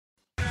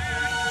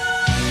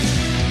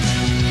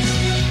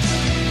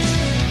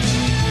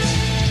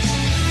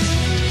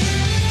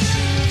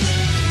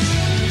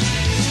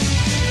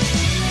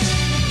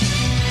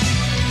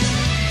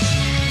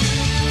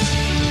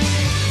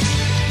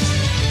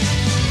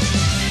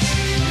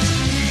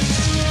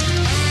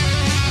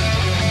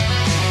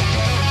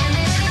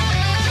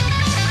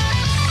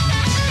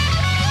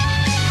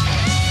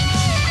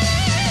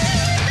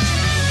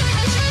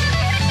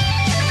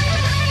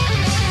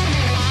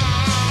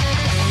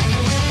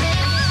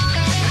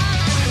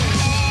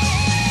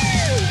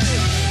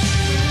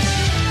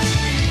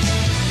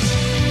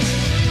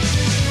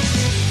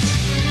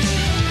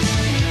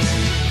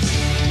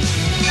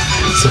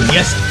So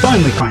yes,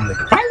 finally,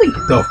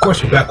 though of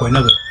course we're back with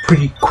another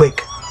pretty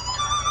quick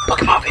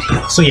Pokemon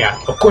video. So yeah,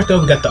 of course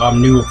though we got the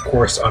new, of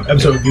course,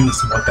 episode review and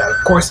stuff like that.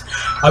 Of course,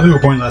 I've been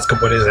recording the last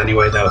couple of days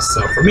anyway though,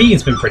 so for me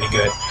it's been pretty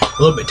good.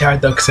 A little bit tired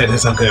though, because I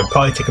decided I'm gonna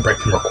probably take a break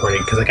from recording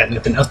because I got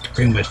nothing else to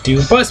pretty much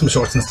do. Probably some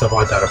shorts and stuff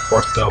like that, of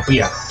course though. But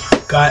yeah,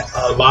 got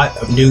a lot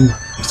of new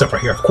stuff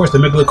right here. Of course, the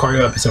Mega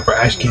Lucario episode for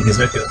Ash King is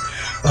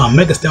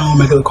Mega Stone,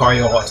 Mega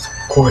Lucario.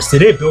 Of course, they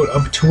did build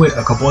up to it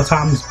a couple of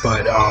times,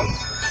 but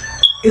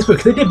it's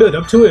because they did build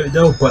up to it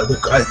though. But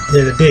look, I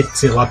did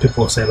see a lot of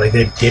people say like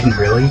they didn't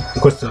really.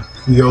 Of course, the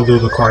Riolu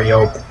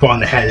Lucario on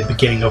the head at the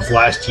beginning of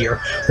last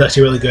year was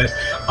actually really good.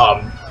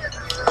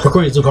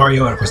 Korrina's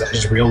Lucario, and of course that's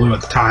just Riolu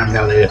at the time.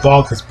 Now they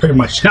evolved, it's pretty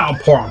much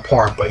not on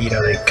par, but you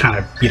know they kind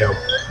of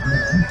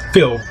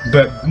feel a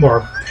bit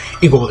more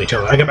equal with each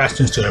other, like a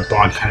master and student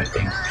bond kind of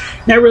thing.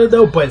 Not really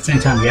though, but at the same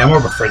time, yeah, more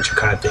of a friendship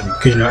kind of thing.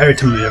 Because every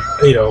time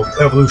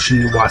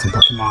evolution wise in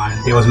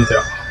Pokemon, they always meet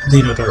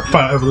their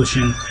final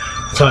evolution,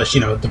 plus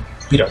the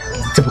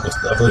typical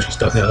evolution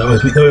stuff. They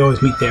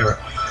always meet their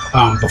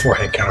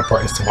beforehand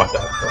counterpart and stuff like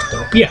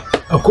that. But yeah,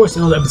 of course,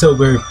 in the episode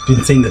we've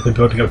been seeing that they're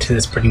building up to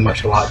this pretty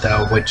much a lot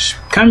though, which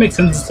kind of makes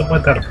sense and stuff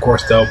like that, of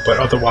course though. But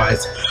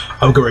otherwise,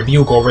 I'll go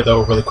over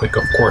though really quick,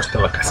 of course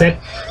though. Like I said,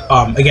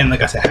 again,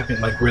 like I said, I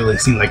haven't really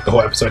seen the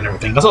whole episode and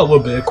everything. I saw a little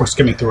bit, of course,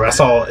 skimming through. I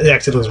saw it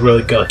actually looks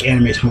really good,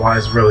 animation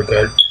wise, really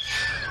good.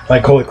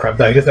 Holy crap,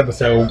 this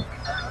episode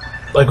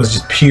was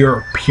just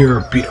pure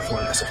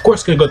beautifulness. Of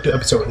course, gonna go through the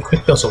episode really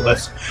quick though, so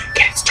let's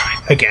get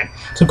started again.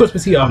 So of course we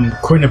see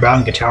Korrina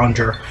battling a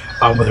challenger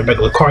with her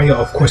Mega Lucario.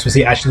 Of course we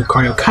see Ash and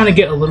Lucario kind of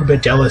get a little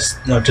bit jealous,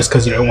 just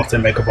because it wants to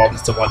Mega Evolve and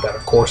stuff like that,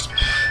 of course.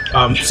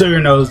 So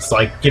it's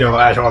like,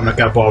 Ash, oh,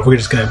 Mega Evolve, we're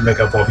just gonna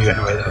Mega Evolve you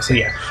anyway though. So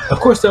yeah, of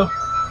course though,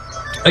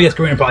 I guess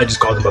Korrina probably just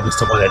called him up and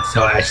stuff like that to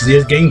tell Ash he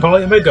is getting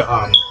probably a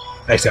Mega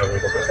actually, I'll go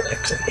over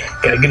that, so yeah,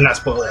 gotta not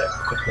spoil it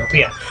quickly. But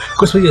yeah, of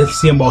course we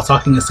see them all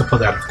talking and stuff like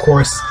that, of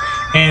course.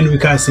 And we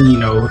kind of see,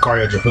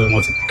 Lucario just really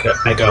wants to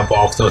Mega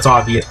Evolve, so it's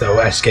obvious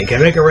though. Ash can get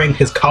Mega Ring,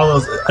 his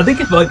Kalos, I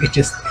think it's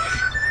just,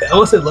 I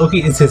would say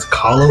Loki is his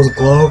Kalos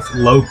glove,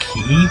 low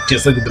key,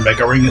 just look at the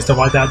Mega Ring and stuff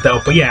like that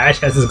though. But yeah, Ash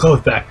has his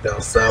glove back though,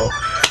 so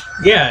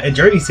yeah, and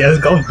Journey has his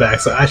glove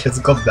back, so Ash has his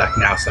glove back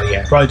now, so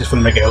yeah, probably just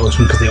want to make an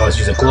illusion because they always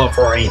use a glove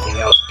or anything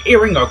else,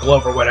 earring or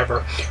glove or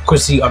whatever. Of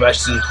course, see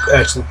Ash's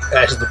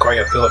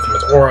Lucario feel it from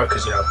its aura,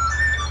 because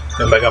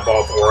the Mega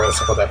Evolve aura and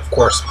stuff like that, of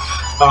course.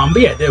 But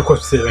yeah, then of course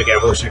we see the Mega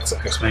Evolution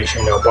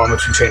explanation,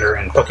 Bombertree Trainer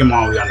and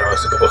Pokemon, we all know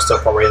typical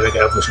stuff already. The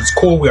Mega Evolution is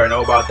cool, we already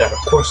know about that, of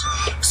course.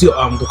 We see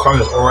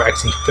Lucario's aura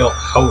actually fell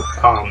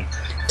out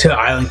to an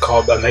island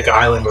called Mega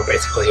Island, where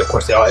basically, of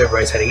course,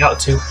 everybody's heading out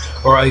to,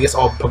 or I guess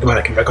all Pokemon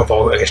that can Mega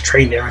Evolve, I guess,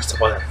 train there and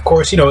stuff like that. Of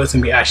course, it's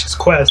gonna be Ash's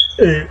quest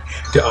to,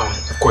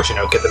 of course,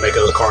 get the Mega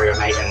Lucario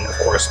Knight, and of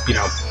course, in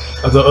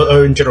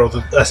general,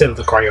 I said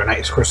the Lucario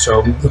Knight, of course,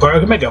 so Lucario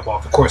can Mega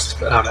Evolve. Of course,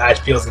 Ash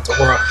feels its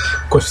aura.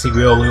 Of course, we see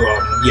Riolu,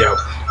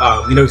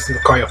 we see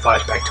Lucario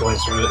flashback to when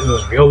it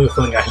was Riolu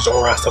feeling Ash's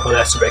aura and stuff like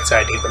that. Super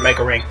excited to get the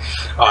Mega Ring,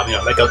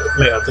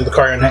 the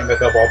Lucario Knight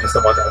Mega Evolve and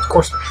stuff like that. Of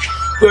course,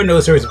 we already know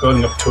the series is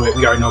building up to it.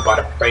 We already know about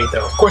it already,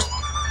 though. Of course,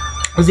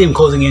 we see him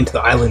closing into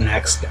the island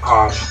next.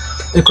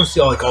 Of course,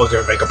 see all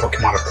their Mega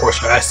Pokemon, of course.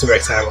 That's super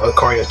excited.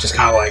 Lucario is just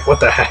kind of like, what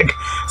the heck?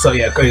 So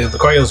yeah,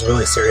 Lucario is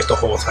really serious the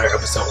whole entire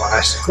episode.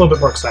 Ash is a little bit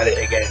more excited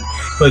again.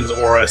 His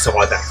aura and stuff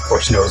like that. Of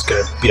course, it's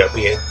gonna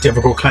be a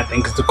difficult kind of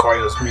thing because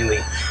Lucario is really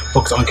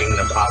focused on getting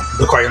the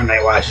Lucario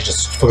Knight, while Ash is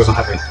just focused on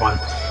having fun.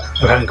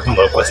 Having fun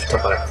little quests and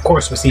stuff like that. Of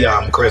course, we see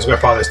Korrina's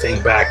grandfather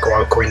staying back,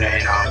 while Korrina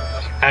and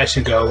Ash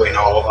should go, and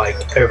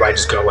everybody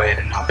just go ahead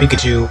and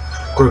Pikachu,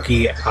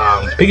 Grokkey,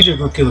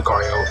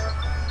 Lucario,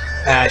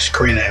 Ash,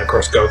 Korrina, and of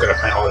course gonna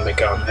find all the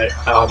Mega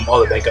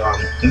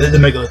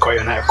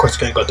Lucario Knight. Of course,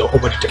 gonna go through a whole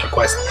bunch of different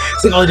quests,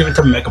 seeing all the different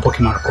type of Mega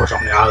Pokemon, of course,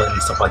 on the island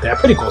and stuff like that.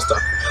 Pretty cool stuff.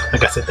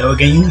 Like I said though,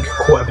 again, unique,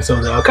 cool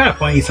episode though. Kind of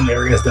funny in some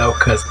areas though,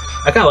 because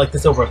I kind of like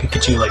this over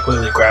Pikachu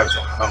literally grabs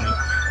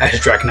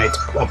Ash's Dragonite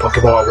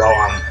Pokeball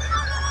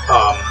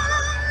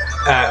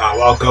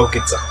while Pikachu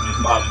gets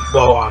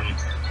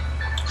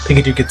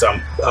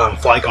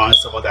Flygon and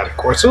stuff like that, of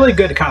course. Really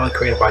good, kind of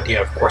creative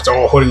idea, of course. They're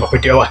all holding up a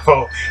dear life.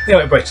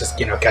 Everybody's just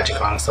catching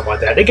on and stuff like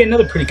that. Again,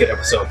 another pretty good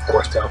episode, of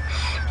course, though.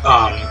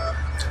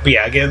 But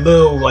yeah, again, a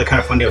little kind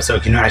of funny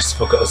episode. I just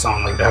focus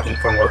on having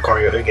fun with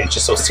Lucario. Again,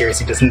 just so serious,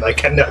 he doesn't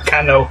kind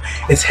of know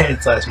his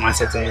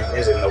mindset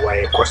is in the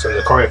way. Of course, the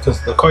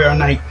Lucario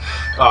Knight.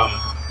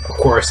 Of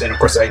course, and of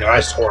course,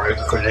 Ash's aura,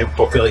 they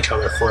both feel each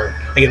other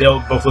they'll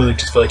both really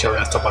just feel each other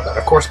and stuff like that,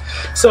 of course.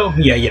 So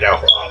yeah,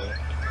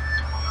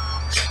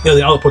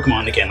 all the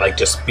Pokemon again,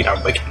 just a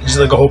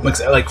whole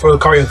mix. For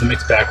Lucario, the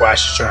mixed bag, where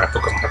Ash is trying to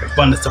focus on having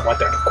fun and stuff like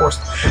that. Of course,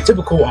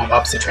 typical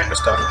opposite trainer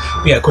stuff.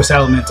 But yeah, of course,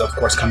 Elements, of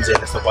course, comes in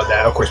and stuff like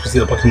that. Of course, we see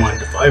the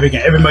Pokemon.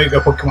 Every Mega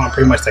Pokemon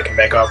pretty much that can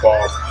Mega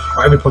Evolve,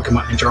 or every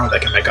Pokemon in general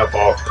that can Mega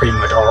Evolve, pretty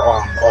much, or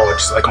all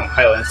just on the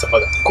island and stuff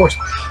like that. Of course,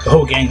 the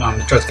whole gang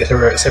tries to get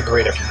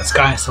separated from the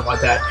sky and stuff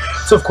like that.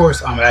 So of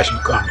course, Ash and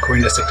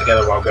Korrina stick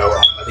together while go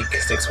I think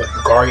 6 with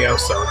Lucario.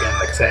 So again,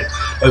 like I said,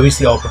 we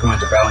see all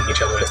Pokemon are battling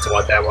each other and stuff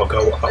like that. While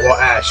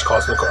Ash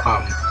calls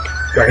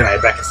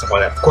Dragonite back and stuff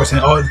like that. Of course,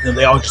 and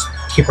they all just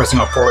keep pressing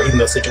up forward, even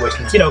though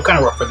situations, you know, kind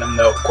of rough for them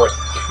though. Of course,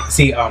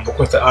 see, of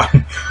course, the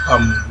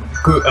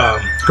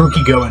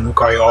Grokkey Go and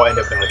Lucario all end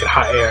up in like a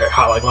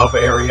hot like lava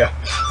area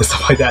and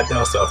stuff like that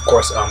though. So of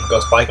course,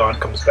 Ghost Flygon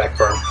comes back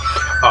from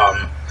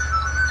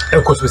and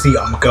of course we see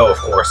Go, of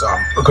course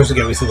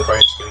again we see Lucario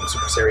just getting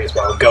super serious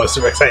while Go is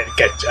super excited to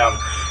catch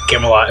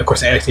Camelot. Of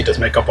course, and actually does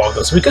make up all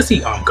those, so we could see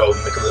Go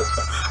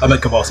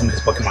make up all some of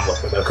his Pokemon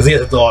left though, because he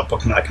has a lot of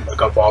Pokemon that can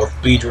make up all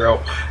Beedrill,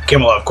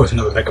 Camelot, of course,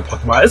 another makeup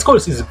Pokemon. It's cool to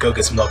see Go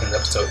get some love in the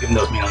episode, even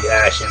though it's mainly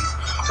Ash and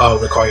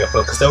Lucario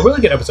focus. So a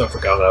really good episode for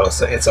Go though,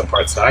 so in some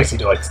parts. So I actually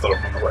do like this little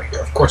moment right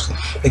here. Of course,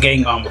 the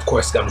gang of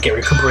course get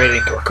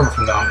recuperated, get recovered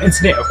from the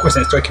incident, of course,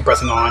 and start keep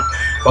pressing on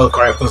while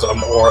Lucario feels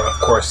or of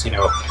course, you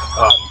know,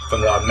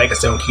 from the Mega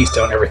Stone,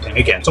 Keystone, everything.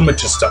 Again, so much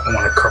just stuff I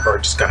want to cover,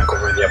 just kind of go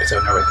over the episode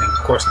and everything.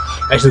 Of course,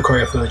 actually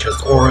Lucario feels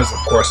his auras, of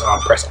course,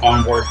 press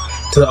onward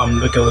to the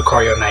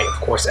Lucario Night. Of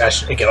course,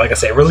 Ash, again, like I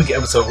said, really good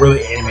episode,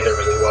 really animated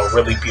really well,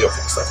 really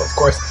beautiful stuff, of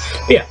course.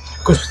 But yeah,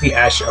 of course, we see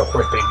Ash, of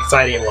course, being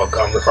excited, while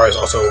Lucario is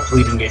also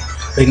leading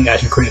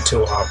Ash and Korrina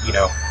to, you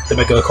know, the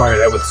Mega Lucario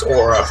Night with his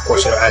aura. Of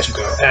course, you know, Ash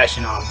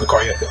and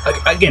Lucario.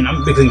 Again,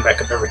 I'm mixing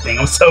back up everything.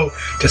 I'm so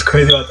just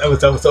crazy about that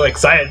episode. I was so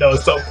excited, though.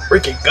 It's so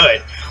freaking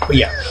good. But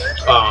yeah,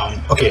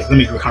 okay, let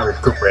me kind of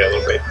recuperate a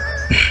little bit.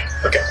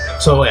 Okay,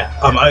 so yeah,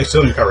 I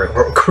still need to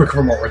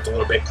recover more words a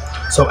little bit.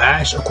 So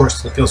Ash, of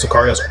course, feels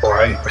Lucario's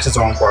aura and presses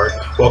onward,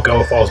 while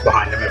Go falls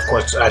behind him. And of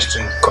course, Ash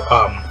and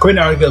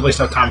Korrina are going to waste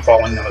no time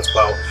following them as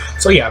well.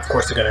 So yeah, of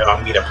course, they're going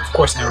to meet up. Of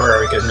course, and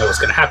we're going to know what's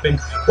going to happen.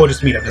 We'll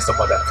just meet up and stuff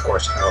like that. Of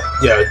course, you know,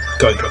 yeah,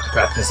 going through the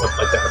path and stuff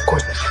like that. Of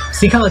course,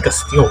 see kind of like a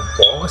steel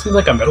wall. It seems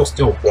like a metal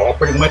steel wall,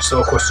 pretty much. So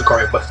of course,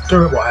 Lucario busts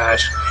through it, while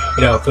Ash,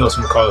 you know, feels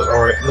from Lucario's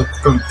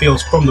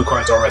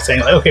aura,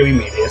 saying like, okay, we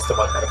made it and stuff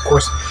like that. Of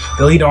course,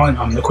 they lead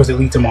on. Of course, they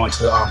lead them on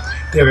to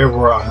the area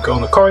where Go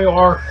and Lucario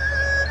are.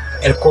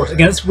 And of course,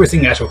 again, we're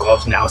seeing actual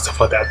gloves now and stuff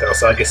like that though,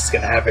 so I guess it's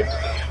gonna happen.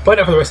 But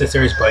not for the rest of the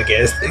series, but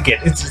again,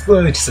 it's just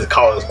literally just a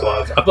collarless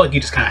glove. I feel like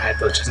you just kind of had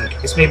those just in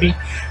case, maybe.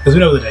 Because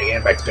we know that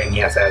again, back to Ben, he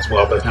has that as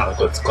well, but it's not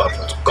like it's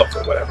gloves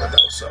or whatever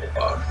though, so,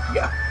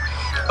 yeah.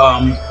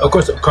 Of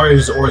course,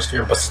 Lucario's aura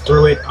sphere busts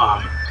through it.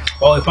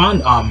 Well, they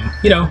find,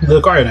 you know,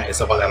 the Lucario Night and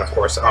stuff like that, of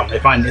course. They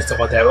find stuff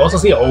like that. We also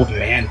see an old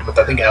man with,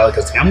 I think,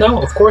 Alakazam,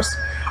 though, of course.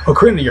 Oh,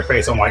 Korrina in your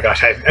face! Oh my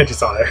gosh, I just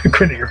saw that.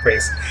 Korrina in your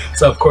face.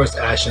 So of course,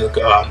 Ash and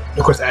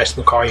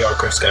Lucario, of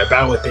course, got a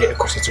battle with it. Of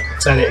course, he's super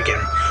excited again.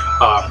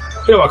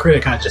 You know, while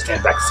Korrina kind of just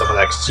stands back and stuff like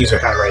that, because she's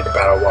kind of ready to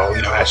battle, while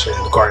you know Ash and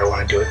Lucario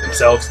want to do it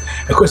themselves.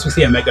 And of course, we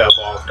see a Mega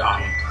Evolved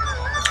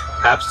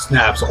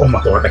Snaps. Oh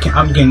my lord, I'm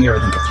getting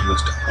everything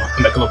confused.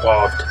 A Mega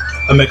Evolved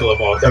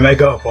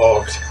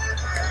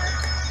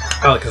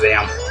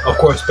Alakazam. Of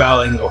course,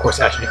 battling. Of course,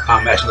 Ash and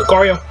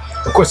Lucario.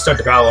 Of course, start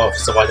the battle off and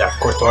stuff like that. Of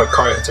course,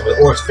 Lucario hits it with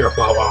Aura Sphere,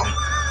 while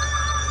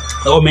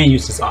the old man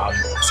uses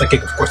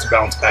Psychic, of course, to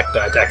balance back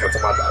the attack and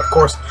stuff like that. Of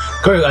course,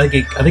 I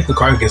think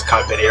Lucario gets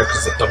caught mid-air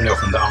because it's a thumbnail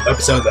from the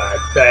episode that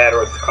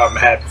I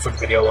had before the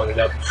video loaded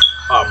up.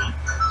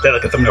 They had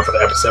like a thumbnail for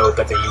the episode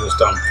that they used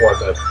for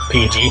the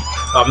PNG.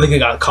 I think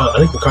Lucario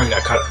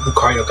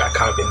got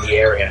caught up in the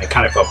air and it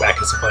kind of fell back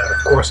and stuff like that.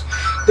 Of course,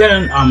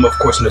 then of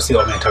course, you know, see the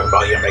old man talking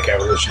about, you know, Mega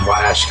Evolution, while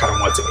Ash kind of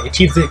wants it,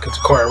 achieves it because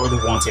Lucario really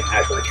wants it and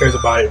Ash really cares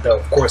about it. Though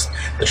of course,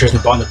 the trust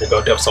and bond that they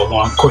built up so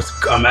long. Of course,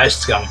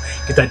 Ash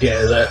gets the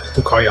idea that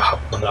Lucario hop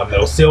on the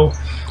metal seal.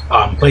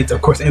 Plates, of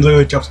course, and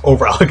literally jumps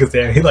over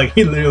Alakazam. He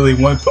literally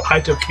high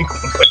jump kick one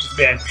punches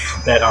man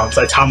that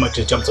Saitama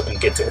just jumps up and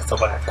gets it and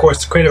stuff like that. Of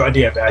course, creative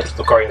idea of Ash and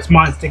Lucario's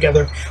minds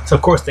together, so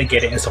of course they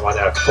get it and stuff like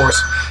that. Of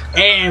course,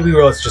 and we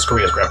realized it's just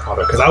Korrina's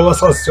grandfather, because I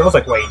was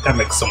like, wait, that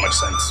makes so much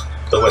sense.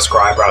 The whisker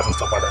eyebrows and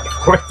stuff like that. Of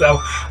course, though,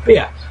 but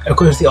yeah, of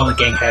course, the all the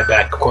gang head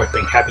back. Of course,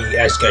 being happy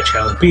Ash got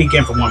challenged, be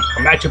again for one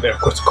matchup, and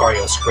of course,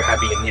 Lucario is super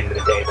happy at the end of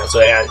the day. Though,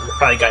 so yeah,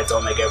 probably got its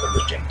own Mega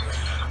Evolution.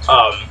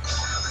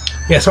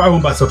 Yeah, so I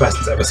went by so fast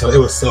in this episode. It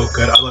was so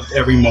good. I loved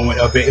every moment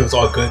of it. It was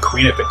all good.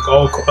 Korrina,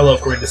 I love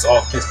Korrina's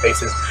all his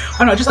faces. I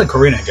don't know, just like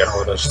Korrina in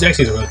general though. She's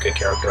actually a really good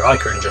character. I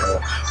like her in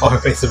general. All her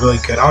faces are really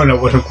good. I don't know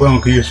what I'm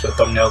could use for the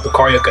thumbnail. The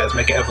Lucario got his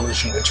Mega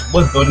Evolution, which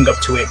was building up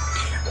to it.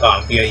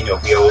 Via, you know,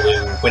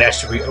 Riolu. When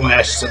Ash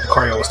said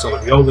Lucario was still a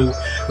Riolu,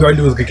 we already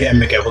knew it was going to get a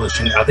Mega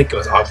Evolution. I think it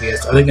was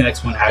obvious. I think the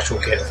next one Ash will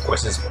get, of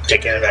course, is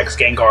Gigantamax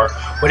Gengar,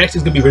 which actually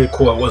is going to be really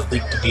cool. It was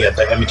leaked to be at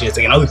the images.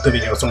 Again, I'll leak the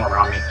video somewhere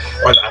around me,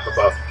 or the app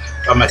above.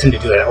 I tend to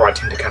do that, or I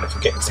tend to kind of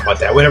forget and stuff like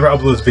that. Whenever I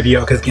upload this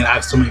video, because again, I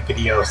have so many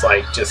videos,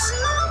 like, just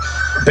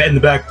in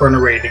the back burner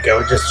ready to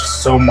go.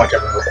 Just so much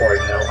I've been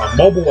recording, you know. On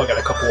mobile, I got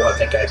a couple, I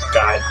think I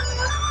got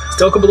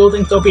still a couple little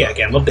things, though. But yeah,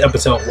 again, loved the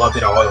episode, loved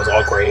it all. It was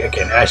all great.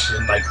 Again, Ash,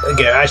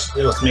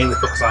 it was mainly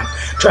focused on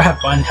trying to have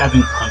fun,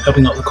 helping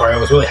out Lucario. I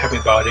was really happy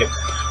about it.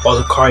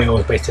 while Lucario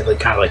was basically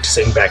kind of like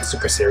sitting back,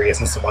 super serious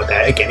and stuff like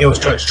that. Again, it was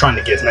trying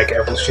to get his mega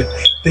evolution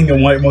thing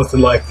and want it most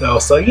in life though.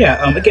 So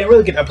yeah, again,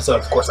 really good episode.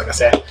 Of course, like I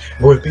said,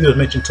 where B was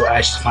mentioned to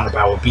Ash's final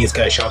battle with B's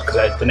gonna show up,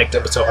 because the next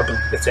episode I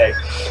believe they said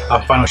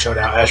final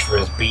showdown Ash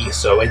versus B.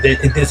 So it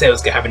did say it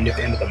was gonna happen at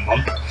the end of the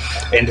month,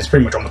 and it's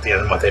pretty much almost the end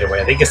of the month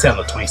anyway. I think it's on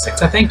the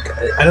 26th. I think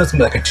I know it's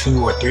gonna be like a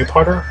 2 or 3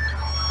 parter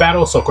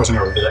battle, so of course I'm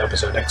gonna review the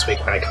episode next week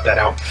when I get that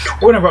out,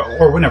 or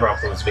whenever I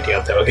upload this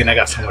video. Though again, I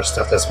got so much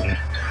stuff that's been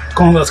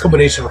going on the last couple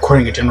of days of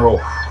recording in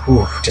general.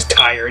 Ooh, just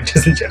tired,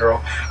 just in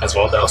general as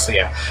well though. So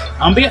yeah,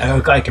 but yeah, I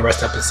like the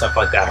rest up and stuff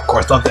like that. Of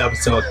course, love the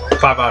episode.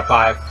 5 out of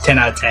 5, 10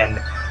 out of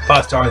 10.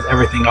 5 stars,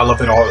 everything. I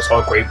love it all. It's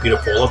all great,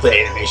 beautiful. Love the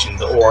animation,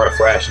 the aura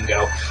for Ash and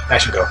Go.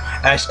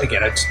 Ash,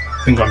 again, I've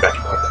been going back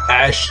and forth.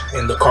 Ash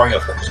and Lucario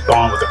just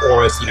bond with the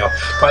auras, you know,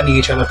 finding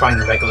each other,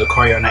 finding the regular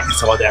Lucario Knight and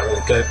stuff like that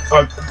really good.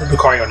 Or the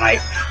Lucario Knight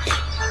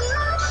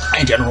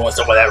in general and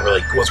stuff like that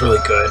was really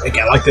good.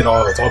 Again, I liked it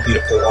all. It's all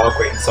beautiful, all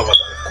great and stuff like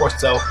that. Of course,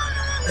 so,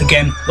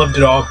 again, loved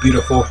it all.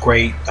 Beautiful,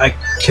 great. I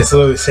can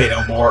literally say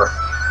no more.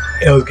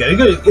 It was good.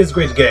 It was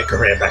great to get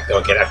Korrina back though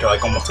again after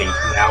like almost a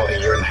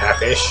year and a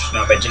half ish, you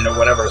know, mentioned or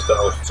whatever.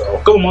 So a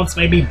couple months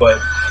maybe, but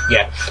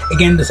yeah.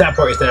 Again, the sad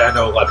part is that I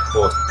know a lot of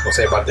people will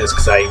say about this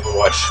because I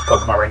watched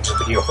Pokemon Rangers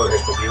video for his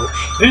review.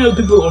 And other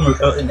people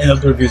in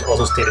other reviews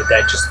also stated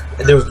that just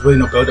there was really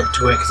no build up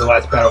to it because the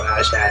last battle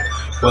Ash had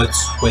was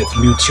with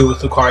Mewtwo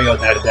with Lucario,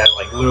 and that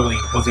like literally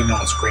wasn't even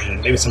on screen.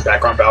 Maybe some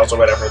background battles or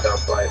whatever though,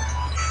 but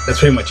that's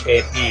pretty much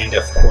it. And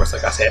of course,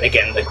 like I said,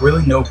 again, like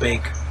really no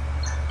big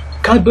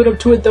kind of build up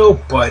to it though,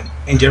 but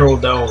in general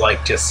though,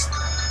 like just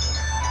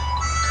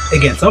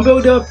again some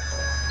build up,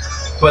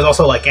 but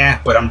also like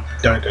but I'm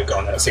done good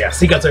going there. So yeah,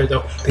 see you guys later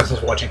though. Thanks so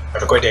much for watching.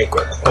 Have a great day,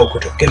 great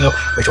weekend though.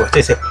 Make sure to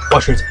stay safe,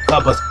 wash your hands,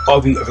 God bless all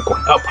of you ever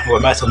going up. We're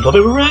massive, love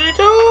it, we're ready to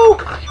do.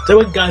 So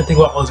what you gotta think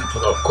about all this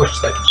info though, of course,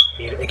 just like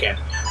again.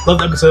 Love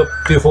the episode,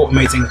 beautiful,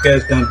 amazing.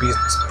 Guys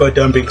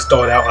done being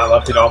stalled out. I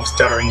loved it all. I'm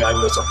stuttering, I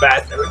was so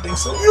fast and everything.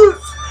 So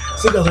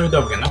see you guys later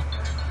though again.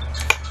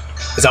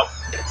 Peace out.